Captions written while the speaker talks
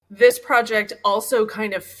this project also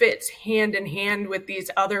kind of fits hand in hand with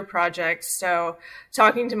these other projects. So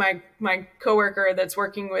talking to my coworker that's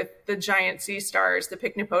working with the giant sea stars, the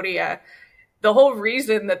Pycnopodia, the whole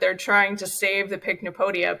reason that they're trying to save the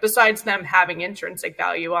Pycnopodia, besides them having intrinsic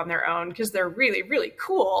value on their own, because they're really, really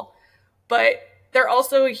cool, but they're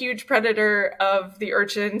also a huge predator of the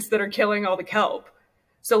urchins that are killing all the kelp.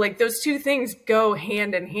 So like those two things go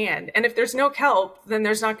hand in hand. And if there's no kelp, then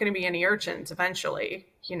there's not going to be any urchins eventually.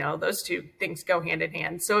 Those two things go hand in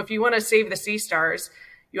hand. So if you want to save the sea stars,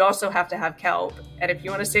 you also have to have kelp. And if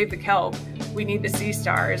you want to save the kelp, we need the sea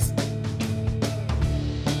stars.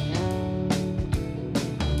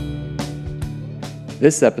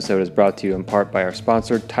 This episode is brought to you in part by our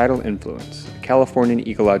sponsor, Tidal Influence, a Californian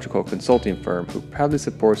ecological consulting firm who proudly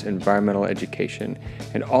supports environmental education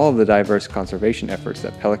and all of the diverse conservation efforts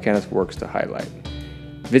that Pelicanus works to highlight.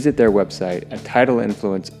 Visit their website at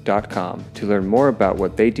tidalinfluence.com to learn more about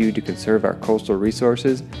what they do to conserve our coastal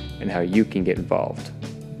resources and how you can get involved.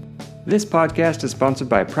 This podcast is sponsored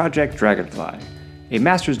by Project Dragonfly, a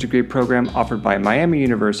master's degree program offered by Miami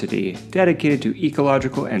University dedicated to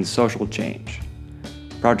ecological and social change.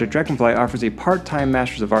 Project Dragonfly offers a part-time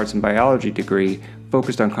Master's of Arts in Biology degree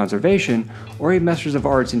focused on conservation or a Master's of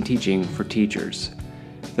Arts in Teaching for teachers.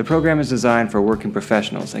 The program is designed for working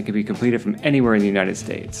professionals and can be completed from anywhere in the United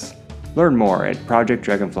States. Learn more at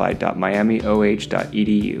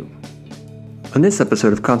projectdragonfly.miamioh.edu. On this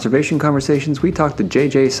episode of Conservation Conversations, we talked to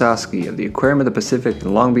JJ Sosky of the Aquarium of the Pacific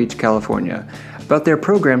in Long Beach, California, about their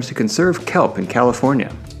programs to conserve kelp in California.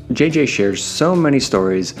 JJ shares so many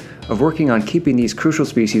stories of working on keeping these crucial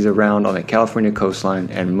species around on the California coastline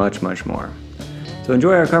and much, much more. So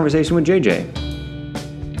enjoy our conversation with JJ.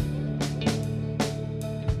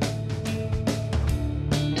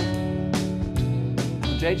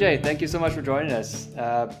 JJ, thank you so much for joining us.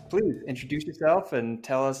 Please introduce yourself and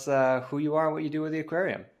tell us who you are and what you do with the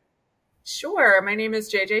aquarium. Sure. My name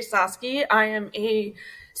is JJ Sosky. I am a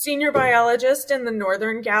senior biologist in the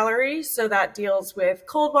Northern Gallery, so that deals with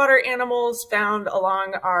cold water animals found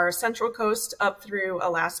along our central coast up through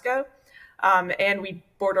Alaska. And we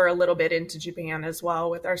border a little bit into Japan as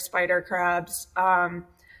well with our spider crabs.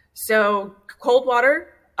 So cold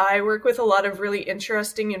water, I work with a lot of really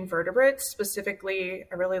interesting invertebrates. Specifically,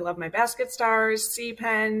 I really love my basket stars, sea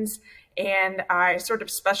pens, and I sort of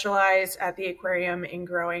specialize at the aquarium in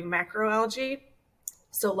growing macroalgae,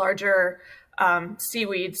 so larger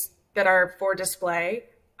seaweeds that are for display.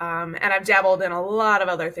 And I've dabbled in a lot of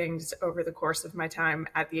other things over the course of my time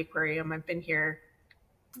at the aquarium. I've been here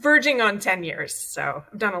verging on 10 years, so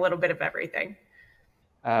I've done a little bit of everything.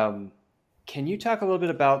 Can you talk a little bit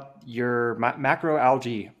about your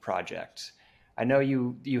macroalgae project? I know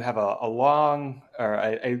you have a long, or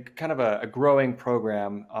a kind of a growing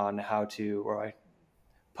program on how to, or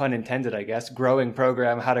pun intended, I guess, growing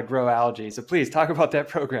program, how to grow algae. So please talk about that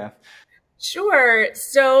program. Sure.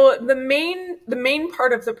 So the main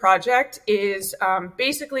part of the project is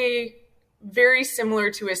basically very similar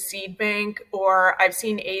to a seed bank, or I've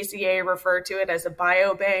seen AZA refer to it as a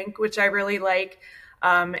biobank, which I really like,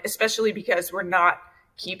 especially because we're not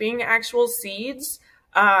keeping actual seeds,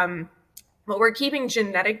 but we're keeping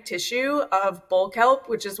genetic tissue of bull kelp,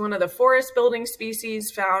 which is one of the forest building species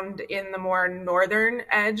found in the more northern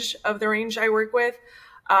edge of the range I work with.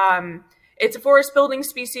 It's a forest building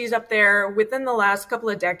species up there. Within the last couple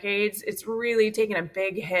of decades, it's really taken a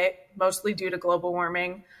big hit, mostly due to global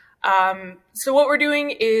warming. So what we're doing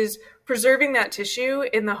is preserving that tissue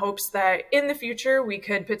in the hopes that in the future we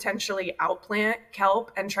could potentially outplant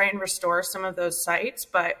kelp and try and restore some of those sites.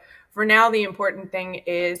 But for now, the important thing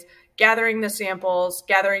is gathering the samples,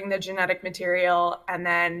 gathering the genetic material, and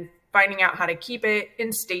then finding out how to keep it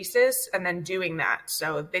in stasis and then doing that.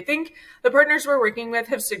 So they think the partners we're working with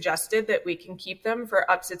have suggested that we can keep them for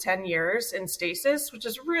up to 10 years in stasis, which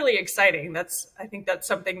is really exciting. I think that's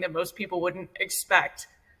something that most people wouldn't expect.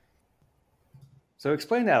 So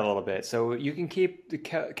explain that a little bit. So you can keep the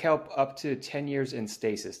kelp up to 10 years in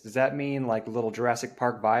stasis. Does that mean like little Jurassic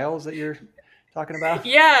Park vials that you're talking about?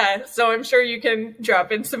 Yeah. So I'm sure you can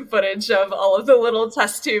drop in some footage of all of the little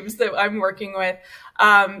test tubes that I'm working with.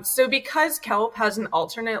 So because kelp has an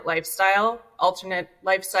alternate life cycle,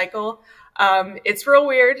 it's real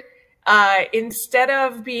weird. Instead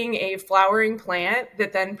of being a flowering plant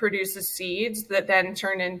that then produces seeds that then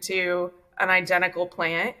turn into an identical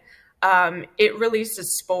plant, it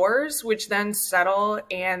releases spores, which then settle,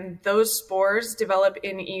 and those spores develop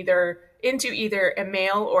into either a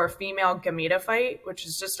male or female gametophyte, which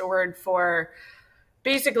is just a word for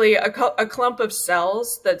basically a clump of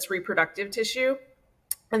cells that's reproductive tissue.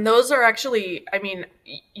 And those are actually, I mean,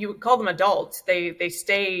 you would call them adults. They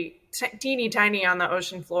stay teeny tiny on the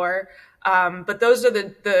ocean floor. But those are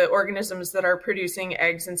the organisms that are producing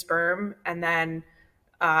eggs and sperm, and then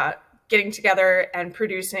getting together and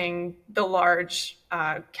producing the large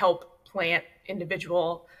kelp plant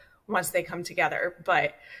individual once they come together.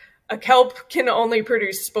 But a kelp can only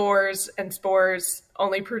produce spores, and spores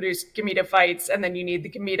only produce gametophytes, and then you need the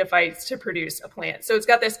gametophytes to produce a plant. So it's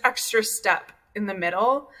got this extra step in the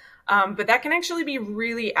middle. But that can actually be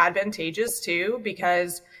really advantageous too,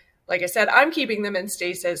 because like I said, I'm keeping them in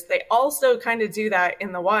stasis. They also kind of do that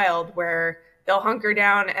in the wild where they'll hunker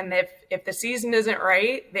down, and if the season isn't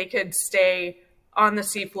right, they could stay on the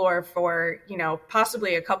seafloor for,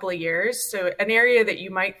 possibly a couple of years. So an area that you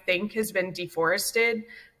might think has been deforested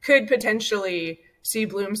could potentially see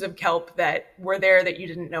blooms of kelp that were there that you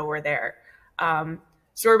didn't know were there.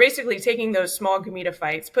 So we're basically taking those small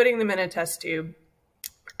gametophytes, putting them in a test tube,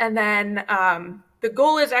 and then the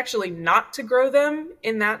goal is actually not to grow them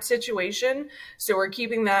in that situation. So we're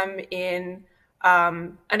keeping them in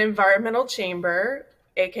an environmental chamber,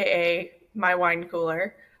 aka my wine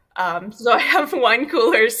cooler. So I have wine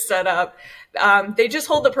coolers set up. They just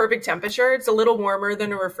hold the perfect temperature. It's a little warmer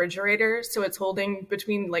than a refrigerator, so it's holding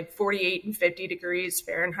between like 48 and 50 degrees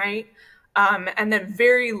Fahrenheit, and then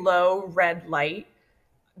very low red light,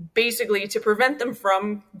 basically to prevent them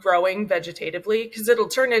from growing vegetatively, because it'll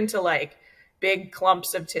turn into like big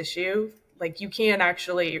clumps of tissue. Like you can't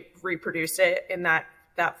actually reproduce it in that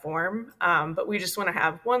form. But we just want to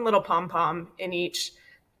have one little pom-pom in each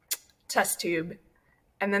test tube.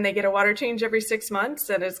 And then they get a water change every 6 months,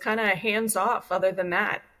 and it's kind of hands off. Other than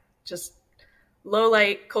that, just low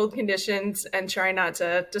light, cold conditions, and try not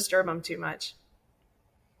to disturb them too much.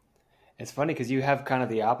 It's funny because you have kind of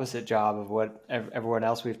the opposite job of what everyone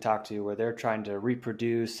else we've talked to, where they're trying to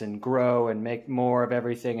reproduce and grow and make more of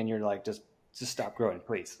everything. And you're like, just stop growing,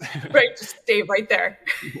 please. Right. Just stay right there.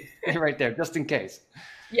 Right there, just in case.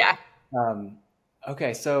 Yeah.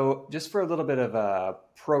 Okay. So just for a little bit of a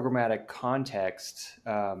programmatic context.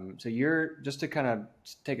 So you're, just to kind of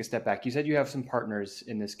take a step back, you said you have some partners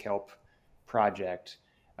in this KELP project,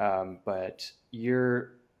 but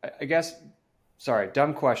you're, I guess, sorry,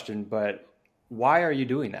 dumb question, but why are you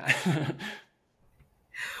doing that?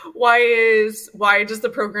 Why does the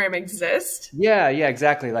program exist? Yeah,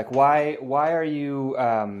 exactly. Like why are you,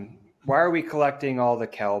 why are we collecting all the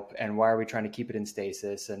kelp, and why are we trying to keep it in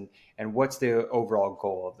stasis, and what's the overall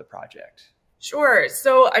goal of the project? Sure.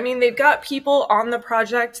 So, I mean, they've got people on the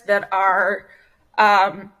project that are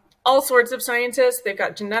all sorts of scientists. They've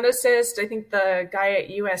got geneticists. I think the guy at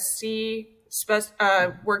USC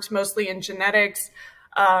works mostly in genetics.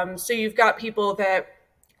 So you've got people that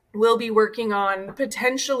will be working on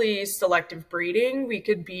potentially selective breeding. We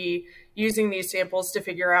could be using these samples to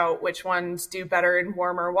figure out which ones do better in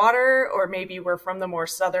warmer water, or maybe we're from the more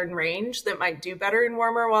southern range that might do better in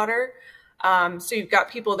warmer water. So you've got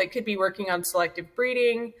people that could be working on selective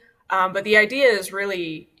breeding. But the idea is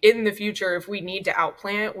really, in the future, if we need to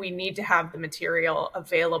outplant, we need to have the material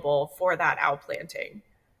available for that outplanting.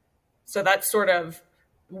 So that's sort of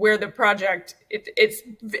where the project, it's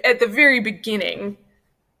at the very beginning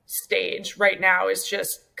stage right now, is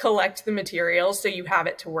just collect the material so you have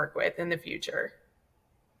it to work with in the future.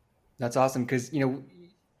 That's awesome, because,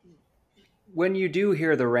 when you do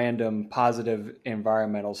hear the random positive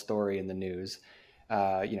environmental story in the news,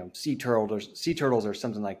 sea turtles or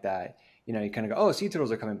something like that, you kind of go, oh, sea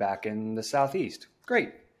turtles are coming back in the Southeast.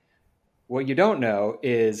 Great. What you don't know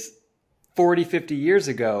is 40, 50 years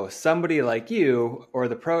ago, somebody like you or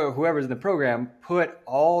whoever's in the program put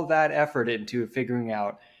all that effort into figuring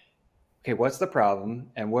out, okay, what's the problem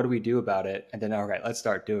and what do we do about it? And then, all right, let's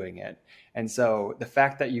start doing it. And so the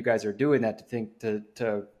fact that you guys are doing that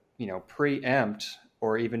to preempt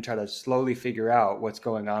or even try to slowly figure out what's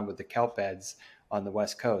going on with the kelp beds on the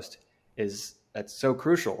West Coast that's so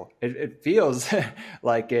crucial. It feels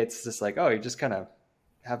like it's just like, oh, you just kind of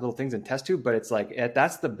have little things in test tube, but it's like,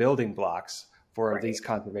 that's the building blocks for these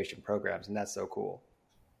conservation programs. And that's so cool.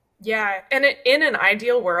 Yeah. And in an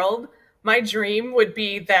ideal world, my dream would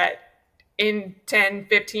be that in 10,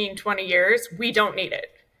 15, 20 years, we don't need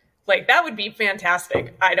it. Like, that would be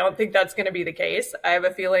fantastic. I don't think that's going to be the case. I have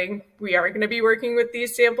a feeling we are going to be working with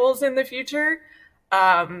these samples in the future,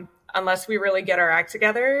 unless we really get our act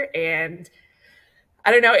together. And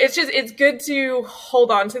I don't know. It's good to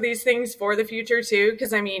hold on to these things for the future too.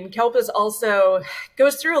 Cause I mean, kelp is also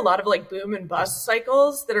goes through a lot of like boom and bust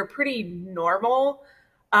cycles that are pretty normal.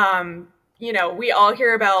 We all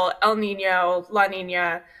hear about El Nino, La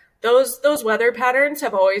Nina. Those weather patterns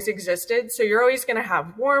have always existed. So you're always going to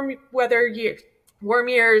have warm weather warm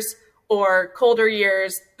years or colder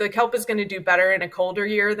years, the kelp is going to do better in a colder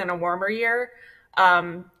year than a warmer year.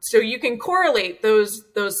 So you can correlate those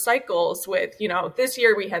cycles with, this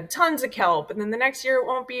year we had tons of kelp, and then the next year it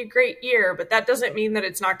won't be a great year, but that doesn't mean that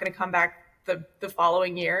it's not going to come back the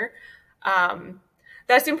following year.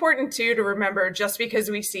 That's important too to remember. Just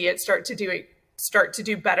because we see it start to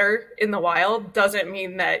do better in the wild doesn't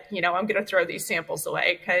mean that, I'm going to throw these samples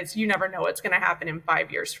away, because you never know what's going to happen in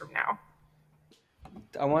 5 years from now.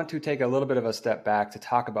 I want to take a little bit of a step back to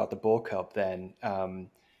talk about the bull kelp then.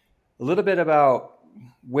 A little bit about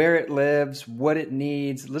where it lives, what it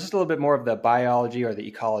needs, just a little bit more of the biology or the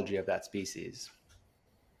ecology of that species.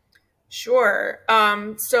 Sure.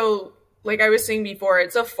 So like I was saying before,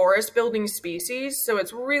 it's a forest building species. So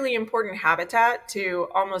it's really important habitat to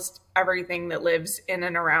almost everything that lives in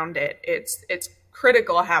and around it. It's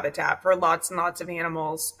critical habitat for lots and lots of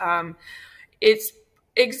animals. It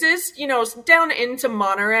exists, down into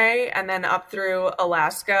Monterey and then up through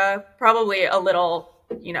Alaska, probably a little,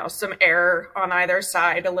 some air on either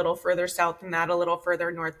side, a little further south than that, a little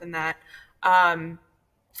further north than that.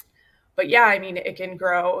 But yeah, I mean, it can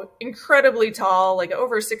grow incredibly tall, like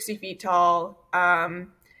over 60 feet tall.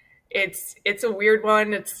 It's a weird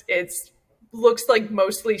one. It's looks like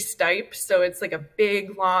mostly stipe. So it's like a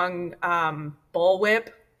big, long bullwhip.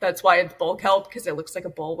 That's why it's bull kelp, because it looks like a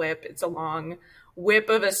bullwhip. It's a long whip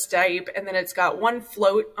of a stipe, and then it's got one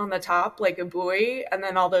float on the top like a buoy, and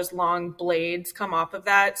then all those long blades come off of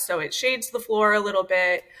that, so it shades the floor a little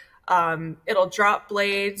bit. It'll drop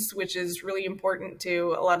blades, which is really important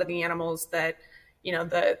to a lot of the animals that,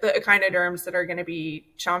 the echinoderms that are going to be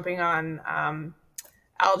chomping on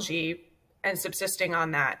algae and subsisting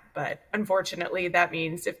on that. But unfortunately, that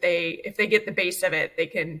means if they get the base of it, they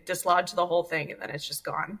can dislodge the whole thing, and then it's just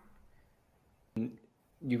gone.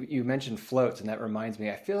 You mentioned floats, and that reminds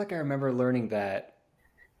me, I feel like I remember learning that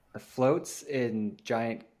the floats in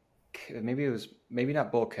giant, maybe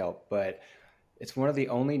not bull kelp, but it's one of the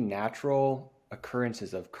only natural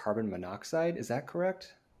occurrences of carbon monoxide. Is that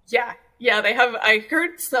correct? Yeah, they have. I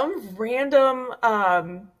heard some random,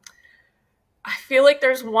 I feel like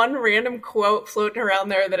there's one random quote floating around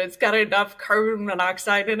there that it's got enough carbon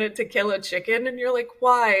monoxide in it to kill a chicken. And you're like,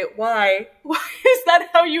 why is that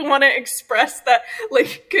how you want to express that?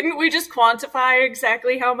 Like, couldn't we just quantify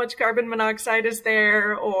exactly how much carbon monoxide is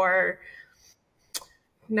there? Or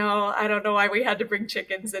no, I don't know why we had to bring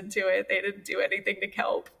chickens into it. They didn't do anything to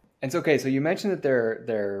kelp. And it's okay. So you mentioned that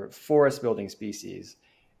they're forest building species.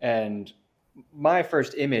 And my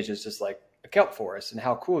first image is just like a kelp forest and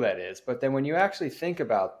how cool that is. But then when you actually think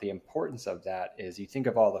about the importance of that, is you think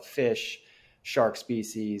of all the fish, shark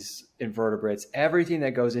species, invertebrates, everything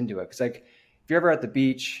that goes into it. Because like if you're ever at the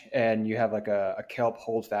beach and you have like a kelp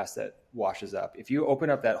holdfast that washes up, if you open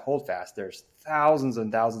up that holdfast, there's thousands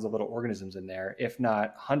and thousands of little organisms in there, if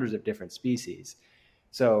not hundreds of different species.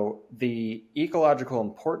 So the ecological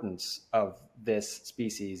importance of this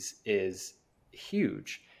species is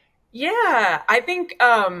huge. Yeah, I think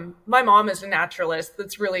my mom is a naturalist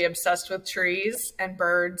that's really obsessed with trees and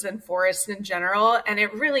birds and forests in general. And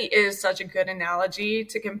it really is such a good analogy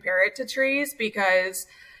to compare it to trees, because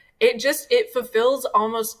it fulfills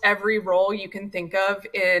almost every role you can think of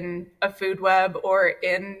in a food web or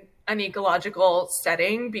in an ecological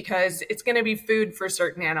setting, because it's going to be food for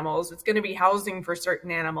certain animals. It's going to be housing for certain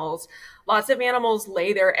animals. Lots of animals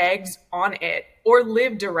lay their eggs on it or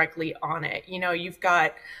live directly on it. You've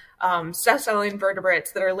got sessile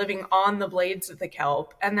invertebrates that are living on the blades of the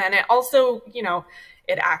kelp. And then it also,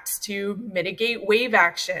 it acts to mitigate wave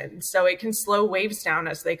action. So it can slow waves down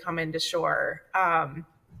as they come into shore.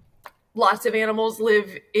 Lots of animals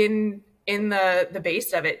live in the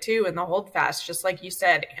base of it too, in the holdfast, just like you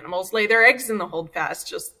said. Animals lay their eggs in the holdfast,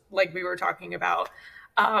 just like we were talking about.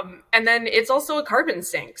 And then it's also a carbon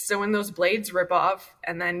sink. So when those blades rip off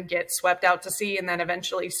and then get swept out to sea and then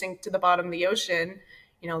eventually sink to the bottom of the ocean,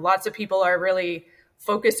 lots of people are really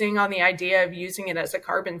focusing on the idea of using it as a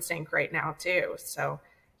carbon sink right now too. So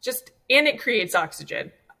and it creates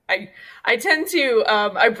oxygen. I tend to,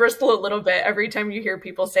 I bristle a little bit every time you hear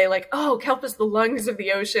people say like, oh, kelp is the lungs of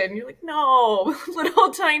the ocean. You're like, no,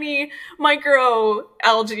 little tiny micro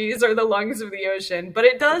algae are the lungs of the ocean, but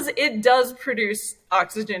it does produce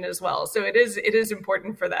oxygen as well. So it is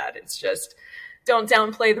important for that. It's just, don't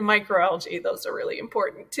downplay the microalgae. Those are really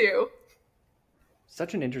important too.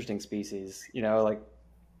 Such an interesting species, like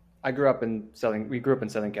we grew up in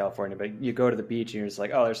Southern California, but you go to the beach and you're just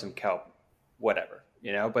like, oh, there's some kelp, whatever.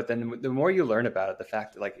 But then the more you learn about it, the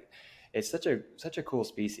fact that like it's such a cool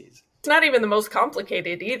species. It's not even the most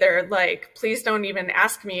complicated either. Like, please don't even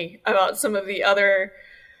ask me about some of the other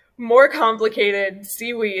more complicated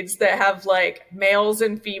seaweeds that have like males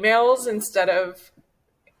and females instead of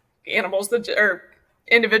animals that or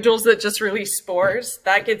individuals that just release spores,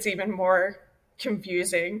 that gets even more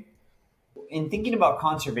confusing. In thinking about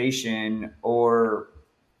conservation or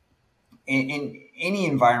in any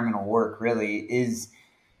environmental work, really, is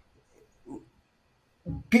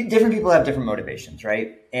different people have different motivations,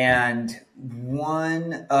 right? And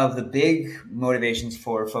one of the big motivations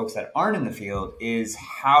for folks that aren't in the field is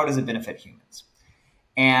how does it benefit humans?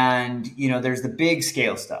 And, there's the big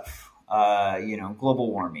scale stuff,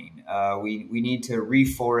 global warming. We need to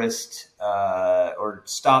reforest or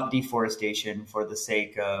stop deforestation for the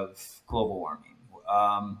sake of global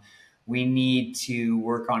warming. We need to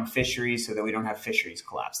work on fisheries so that we don't have fisheries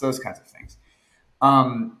collapse, those kinds of things.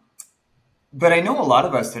 But I know a lot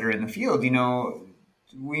of us that are in the field,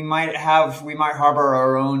 we might harbor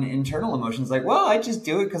our own internal emotions like, well, I just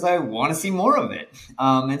do it because I want to see more of it.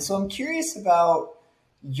 And so I'm curious about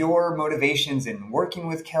your motivations in working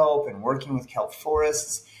with kelp and working with kelp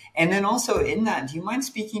forests. And then also in that, do you mind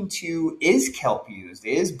speaking to, is kelp used?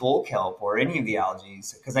 Is bull kelp or any of the algae?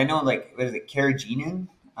 Because I know carrageenan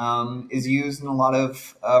is used in a lot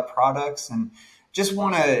of products, and just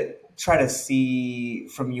want to try to see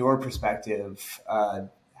from your perspective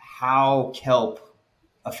how kelp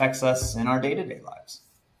affects us in our day-to-day lives.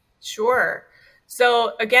 Sure.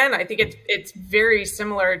 So again, I think it's very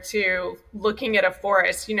similar to looking at a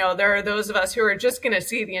forest. There are those of us who are just going to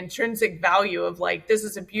see the intrinsic value of like, this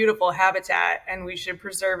is a beautiful habitat and we should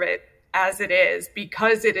preserve it as it is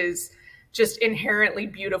because it is just inherently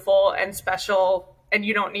beautiful and special, and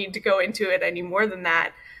you don't need to go into it any more than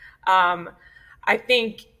that. I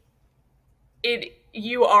think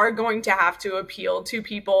you are going to have to appeal to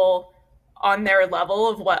people on their level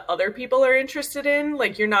of what other people are interested in.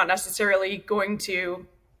 Like, you're not necessarily going to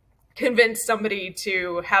convince somebody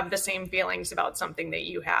to have the same feelings about something that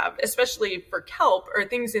you have, especially for kelp or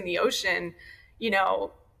things in the ocean.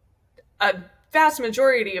 A vast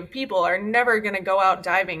majority of people are never going to go out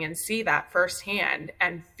diving and see that firsthand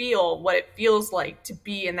and feel what it feels like to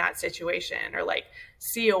be in that situation, or like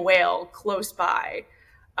see a whale close by,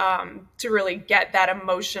 to really get that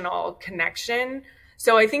emotional connection.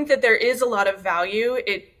 So I think that there is a lot of value.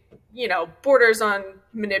 It, borders on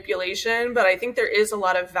manipulation, but I think there is a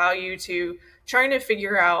lot of value to trying to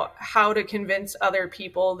figure out how to convince other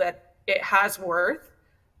people that it has worth,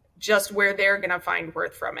 just where they're going to find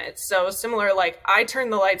worth from it. So similar, like I turn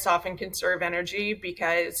the lights off and conserve energy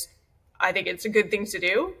because I think it's a good thing to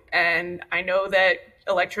do. And I know that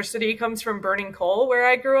electricity comes from burning coal where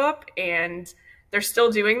I grew up, and they're still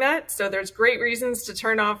doing that. So there's great reasons to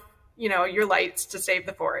turn off your lights to save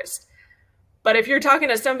the forest. But if you're talking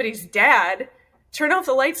to somebody's dad, turn off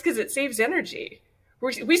the lights because it saves energy.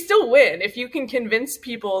 We still win if you can convince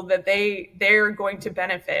people that they're going to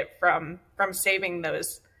benefit from saving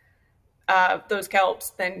those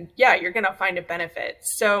kelps. Then yeah, you're going to find a benefit.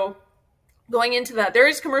 So going into that, there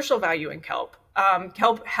is commercial value in kelp.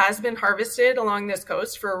 Kelp has been harvested along this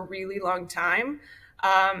coast for a really long time.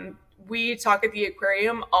 We talk at the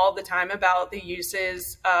aquarium all the time about the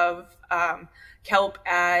uses of kelp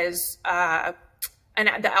as and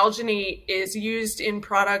the alginate is used in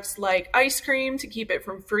products like ice cream to keep it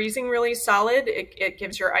from freezing really solid. It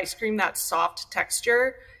gives your ice cream that soft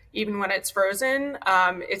texture even when it's frozen.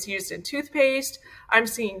 It's used in toothpaste. I'm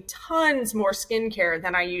seeing tons more skincare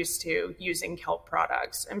than I used to using kelp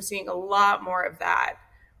products. I'm seeing a lot more of that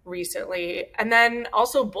recently. And then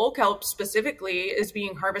also bull kelp specifically is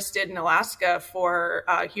being harvested in Alaska for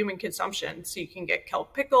human consumption. So you can get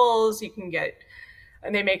kelp pickles,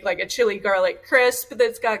 and they make like a chili garlic crisp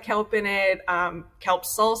that's got kelp in it, kelp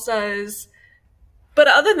salsas. But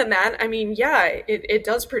other than that, I mean, yeah, it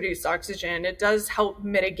does produce oxygen. It does help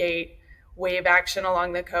mitigate wave action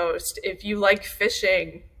along the coast. If you like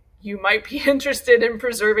fishing, you might be interested in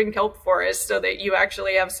preserving kelp forests so that you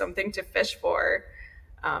actually have something to fish for.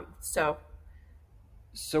 So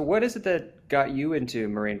what is it that got you into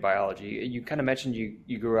marine biology? You kind of mentioned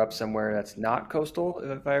you grew up somewhere that's not coastal,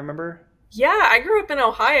 if I remember. Yeah, I grew up in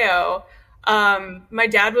Ohio. My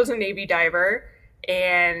dad was a Navy diver,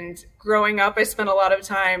 and growing up, I spent a lot of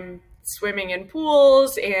time swimming in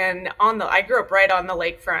pools, and I grew up right on the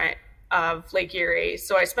lakefront of Lake Erie.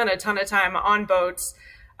 So I spent a ton of time on boats.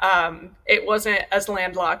 It wasn't as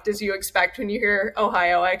landlocked as you expect when you hear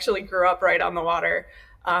Ohio. I actually grew up right on the water.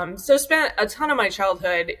 So spent a ton of my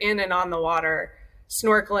childhood in and on the water,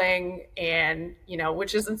 snorkeling, and,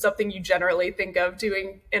 which isn't something you generally think of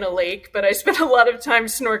doing in a lake, but I spent a lot of time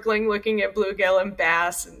snorkeling, looking at bluegill and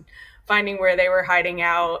bass and finding where they were hiding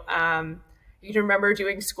out. You can remember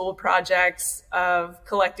doing school projects of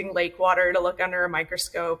collecting lake water to look under a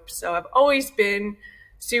microscope. So I've always been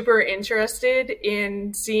super interested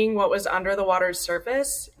in seeing what was under the water's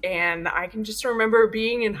surface. And I can just remember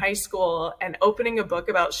being in high school and opening a book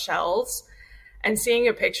about shells and seeing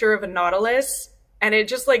a picture of a nautilus, and it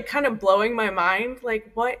just like kind of blowing my mind.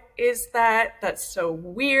 Like, what is that? That's so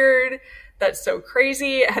weird. That's so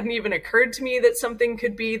crazy. It hadn't even occurred to me that something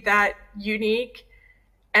could be that unique.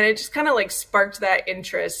 And it just kind of like sparked that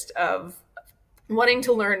interest of wanting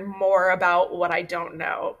to learn more about what I don't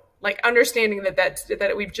know, like understanding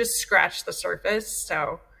that we've just scratched the surface.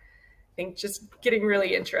 So I think just getting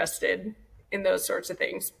really interested in those sorts of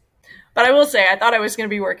things. But I will say, I thought I was going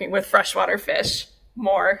to be working with freshwater fish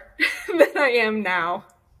more than I am now.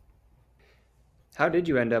 How did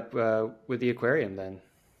you end up with the aquarium then?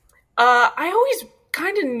 I always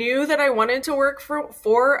kind of knew that I wanted to work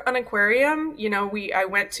for an aquarium. You know, I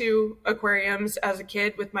went to aquariums as a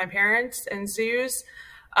kid with my parents and zoos.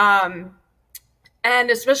 And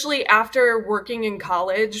especially after working in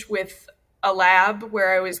college with a lab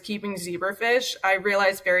where I was keeping zebrafish, I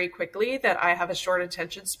realized very quickly that I have a short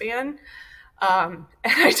attention span. And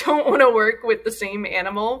I don't want to work with the same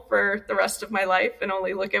animal for the rest of my life and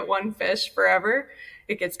only look at one fish forever.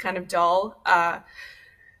 It gets kind of dull.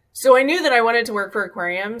 So I knew that I wanted to work for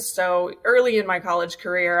aquariums. So early in my college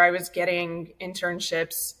career, I was getting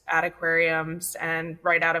internships at aquariums, and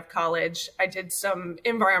right out of college, I did some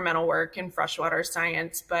environmental work in freshwater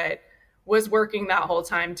science, but was working that whole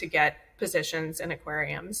time to get positions in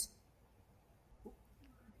aquariums.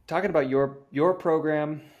 Talking about your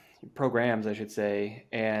programs, I should say,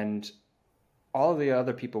 and all of the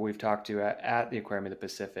other people we've talked to at the Aquarium of the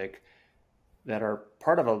Pacific that are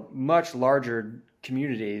part of a much larger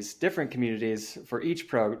different communities for each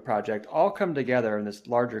project, all come together in this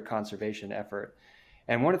larger conservation effort.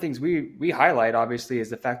 And one of the things we highlight, obviously,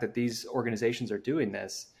 is the fact that these organizations are doing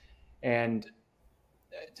this. And,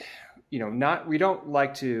 we don't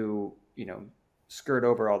like to, skirt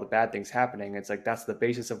over all the bad things happening. It's like, that's the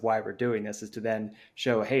basis of why we're doing this, is to then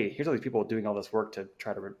show, hey, here's all these people doing all this work to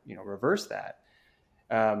try to, reverse that.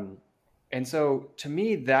 And so to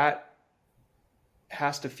me, that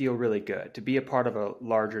has to feel really good to be a part of a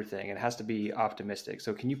larger thing. It has to be optimistic.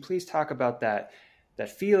 So can you please talk about that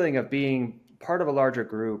feeling of being part of a larger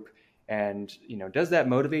group? And, does that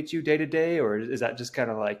motivate you day to day, or is that just kind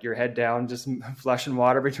of like your head down, just flushing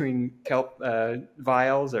water between kelp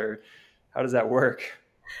vials, or how does that work?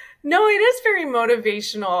 No, it is very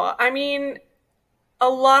motivational. I mean, a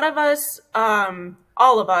lot of us,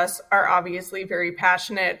 all of us are obviously very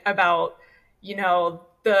passionate about,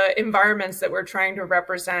 the environments that we're trying to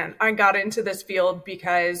represent. I got into this field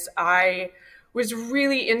because I was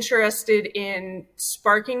really interested in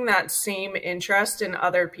sparking that same interest in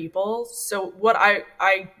other people. So what I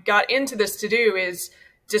got into this to do is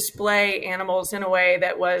display animals in a way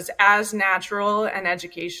that was as natural and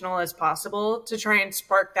educational as possible, to try and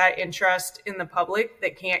spark that interest in the public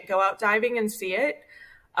that can't go out diving and see it.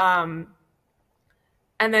 And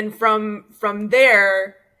then from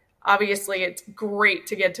there, obviously, it's great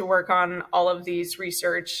to get to work on all of these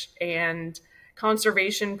research and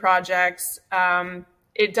conservation projects.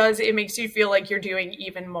 It makes you feel like you're doing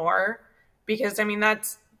even more, because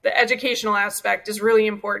that's the educational aspect is really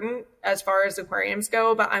important as far as aquariums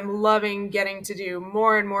go, but I'm loving getting to do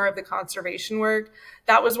more and more of the conservation work.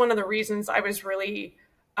 That was one of the reasons I was really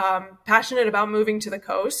passionate about moving to the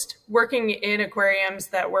coast. Working in aquariums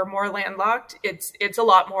that were more landlocked, it's a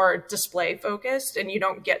lot more display focused, and you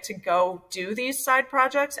don't get to go do these side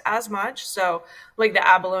projects as much. So like the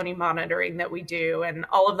abalone monitoring that we do and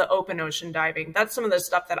all of the open ocean diving, that's some of the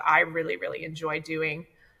stuff that I really, really enjoy doing.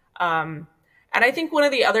 And I think one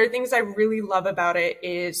of the other things I really love about it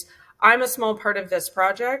is I'm a small part of this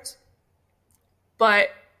project, but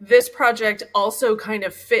this project also kind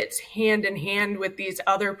of fits hand in hand with these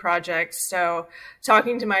other projects. So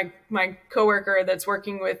talking to my coworker that's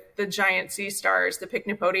working with the giant sea stars, the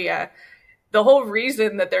Pycnopodia, the whole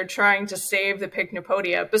reason that they're trying to save the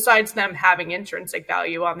Pycnopodia, besides them having intrinsic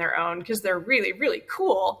value on their own, because they're really, really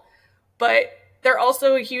cool, but they're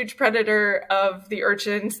also a huge predator of the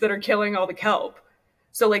urchins that are killing all the kelp.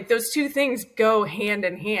 So like those two things go hand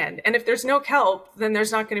in hand. And if there's no kelp, then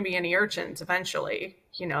there's not going to be any urchins eventually.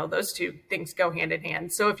 Those two things go hand in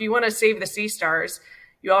hand. So if you want to save the sea stars,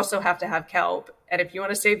 you also have to have kelp. And if you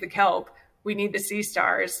want to save the kelp, we need the sea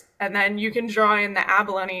stars. And then you can draw in the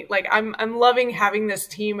abalone. Like I'm loving having this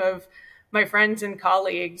team of my friends and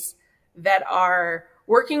colleagues that are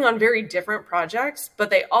working on very different projects, but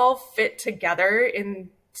they all fit together in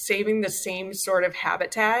saving the same sort of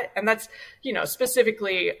habitat. And that's,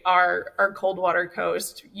 specifically our cold water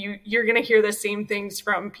coast. You're going to hear the same things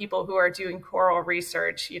from people who are doing coral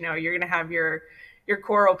research. You're going to have your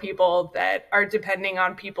coral people that are depending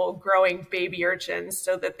on people growing baby urchins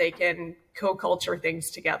so that they can co-culture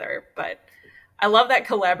things together. But I love that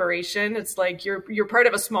collaboration. It's like you're part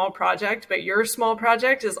of a small project, but your small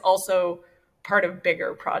project is also part of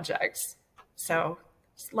bigger projects. So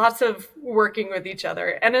lots of working with each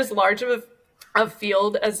other. And as large of a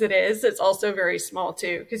field as it is, it's also very small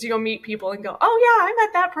too, because you'll meet people and go, oh yeah, I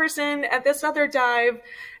met that person at this other dive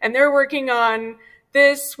and they're working on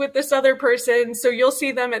this with this other person. So you'll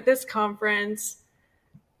see them at this conference.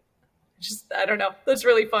 I don't know. That's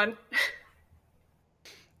really fun.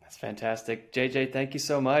 That's fantastic. JJ, thank you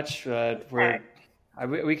so much.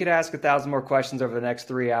 We could ask 1,000 more questions over the next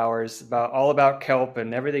 3 hours all about KELP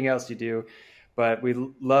and everything else you do. But we'd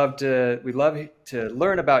love to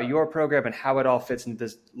learn about your program and how it all fits into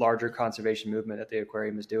this larger conservation movement that the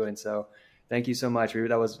aquarium is doing. So thank you so much.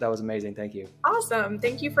 That was amazing. Thank you. Awesome.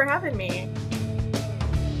 Thank you for having me.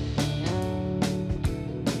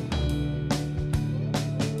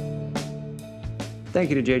 Thank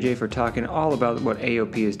you to JJ for talking all about what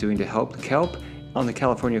AOP is doing to help KELP on the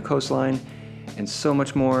California coastline and so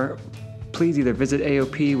much more. Please either visit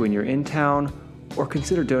AOP when you're in town or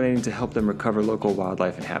consider donating to help them recover local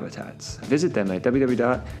wildlife and habitats. Visit them at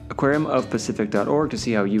www.aquariumofpacific.org to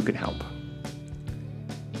see how you can help.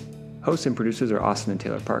 Hosts and producers are Austin and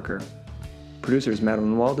Taylor Parker. Producer is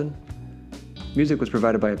Madeline Walden. Music was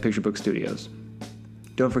provided by Picture Book Studios.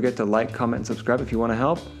 Don't forget to like, comment, and subscribe if you want to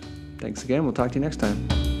help. Thanks again. We'll talk to you next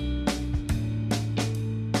time.